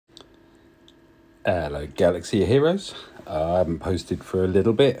Hello, Galaxy Heroes. I haven't posted for a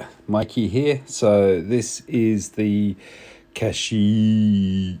little bit. Mikey here. So this is the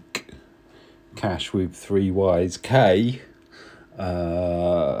Kashyyyk Cash with 3 Ys K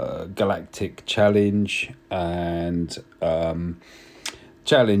Galactic challenge, and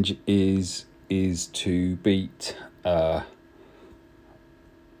challenge is to beat a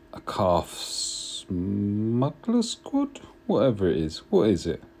calf smuggler squad, whatever it is. What is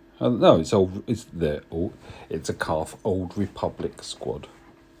it? No, it's old. It's a calf Old Republic squad,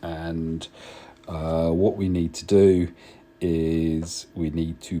 and what we need to do is we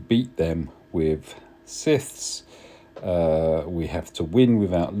need to beat them with Siths. We have to win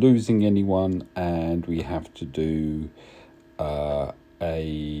without losing anyone, and we have to do a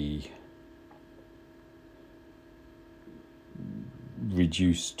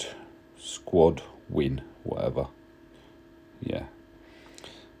reduced squad win, whatever. Yeah.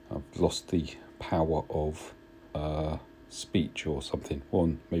 I've lost the power of speech or something.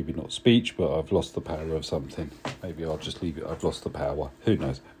 Well, maybe not speech, but I've lost the power of something. Maybe I'll just leave it. I've lost the power. Who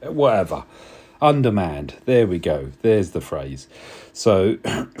knows? Whatever. Undermanned. There we go. There's the phrase. So,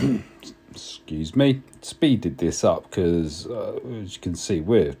 excuse me, speeded this up because, as you can see,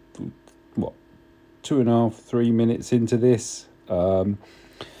 we're, 2.5, 3 minutes into this.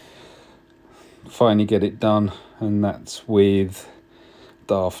 Finally get it done, and that's with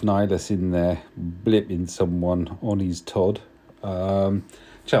Darth Nihilus in there, blipping someone on his Todd.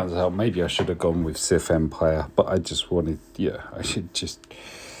 Chances are maybe I should have gone with Sith Empire, but I just wanted, I should just...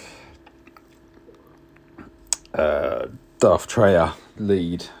 Darth Treya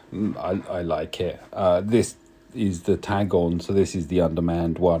lead, I like it. This is the tag on, so this is the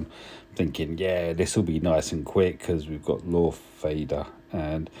undermanned one. I'm thinking, this will be nice and quick because we've got Lord Vader,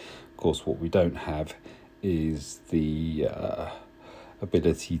 and of course what we don't have is the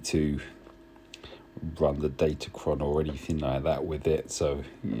ability to run the datacron or anything like that with it. So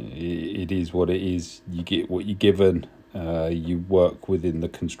it is what it is. You get what you're given. You work within the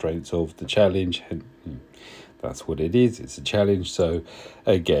constraints of the challenge, and that's what it is. It's a challenge. So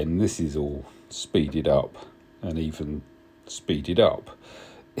again, this is all speeded up, and even speeded up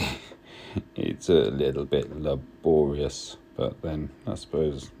it's a little bit laborious. But then I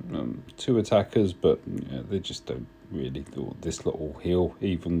suppose 2 attackers, but they just don't really do this little heal.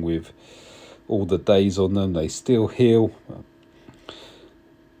 Even with all the days on them, they still heal.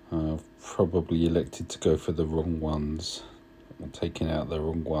 I've probably elected to go for the wrong ones. I'm taking out the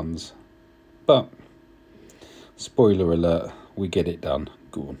wrong ones, but spoiler alert, we get it done.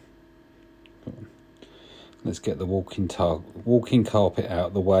 Go on. Let's get the walking carpet out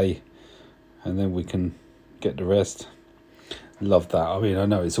of the way, and then we can get the rest. Love that. I mean, I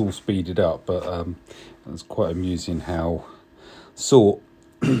know it's all speeded up, but it's quite amusing how Sort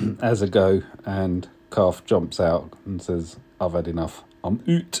has a go, and Calf jumps out and says, "I've had enough. I'm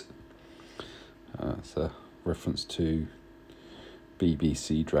out." It's a reference to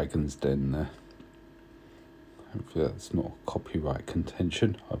BBC Dragon's Den there. Hopefully that's not a copyright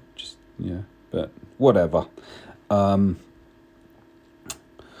contention. I've just, but whatever.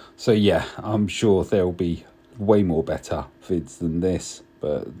 So yeah, I'm sure there'll be way more better vids than this,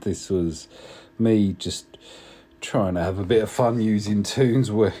 but this was me just trying to have a bit of fun using tunes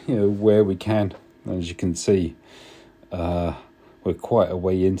where we can. As you can see, we're quite a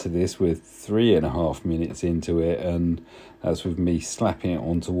way into this. We're 3.5 minutes into it, and that's with me slapping it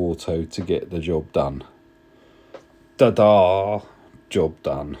onto auto to get the job done. Ta-da! Job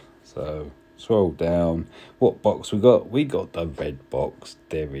done. So scroll down. What box we got? We got the red box.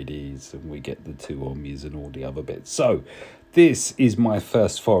 There it is. And we get the 2 omnis and all the other bits. So this is my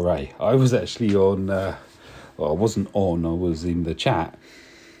first foray. I was actually on... I wasn't on. I was in the chat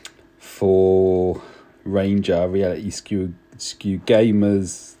for Ranger Reality Skew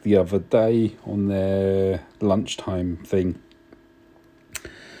Gamers the other day on their lunchtime thing.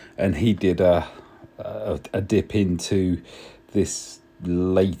 And he did a dip into this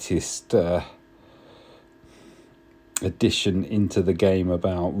latest addition into the game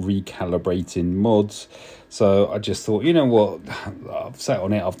about recalibrating mods. So I just thought, you know what, I've sat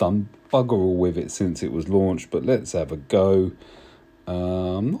on it, I've done bugger all with it since it was launched, but let's have a go.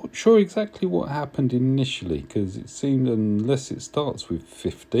 I'm not sure exactly what happened initially, because it seemed, unless it starts with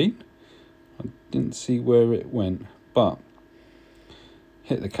 15, I didn't see where it went. But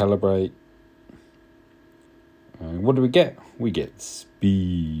hit the calibrate. What do we get? We get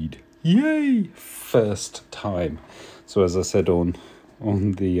speed. Yay! First time. So as I said on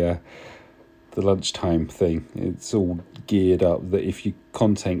the lunchtime thing, it's all geared up that if you're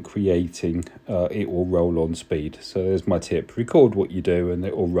content creating, it will roll on speed. So there's my tip: record what you do and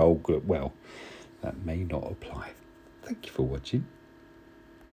it will roll good. Well, that may not apply. Thank you for watching.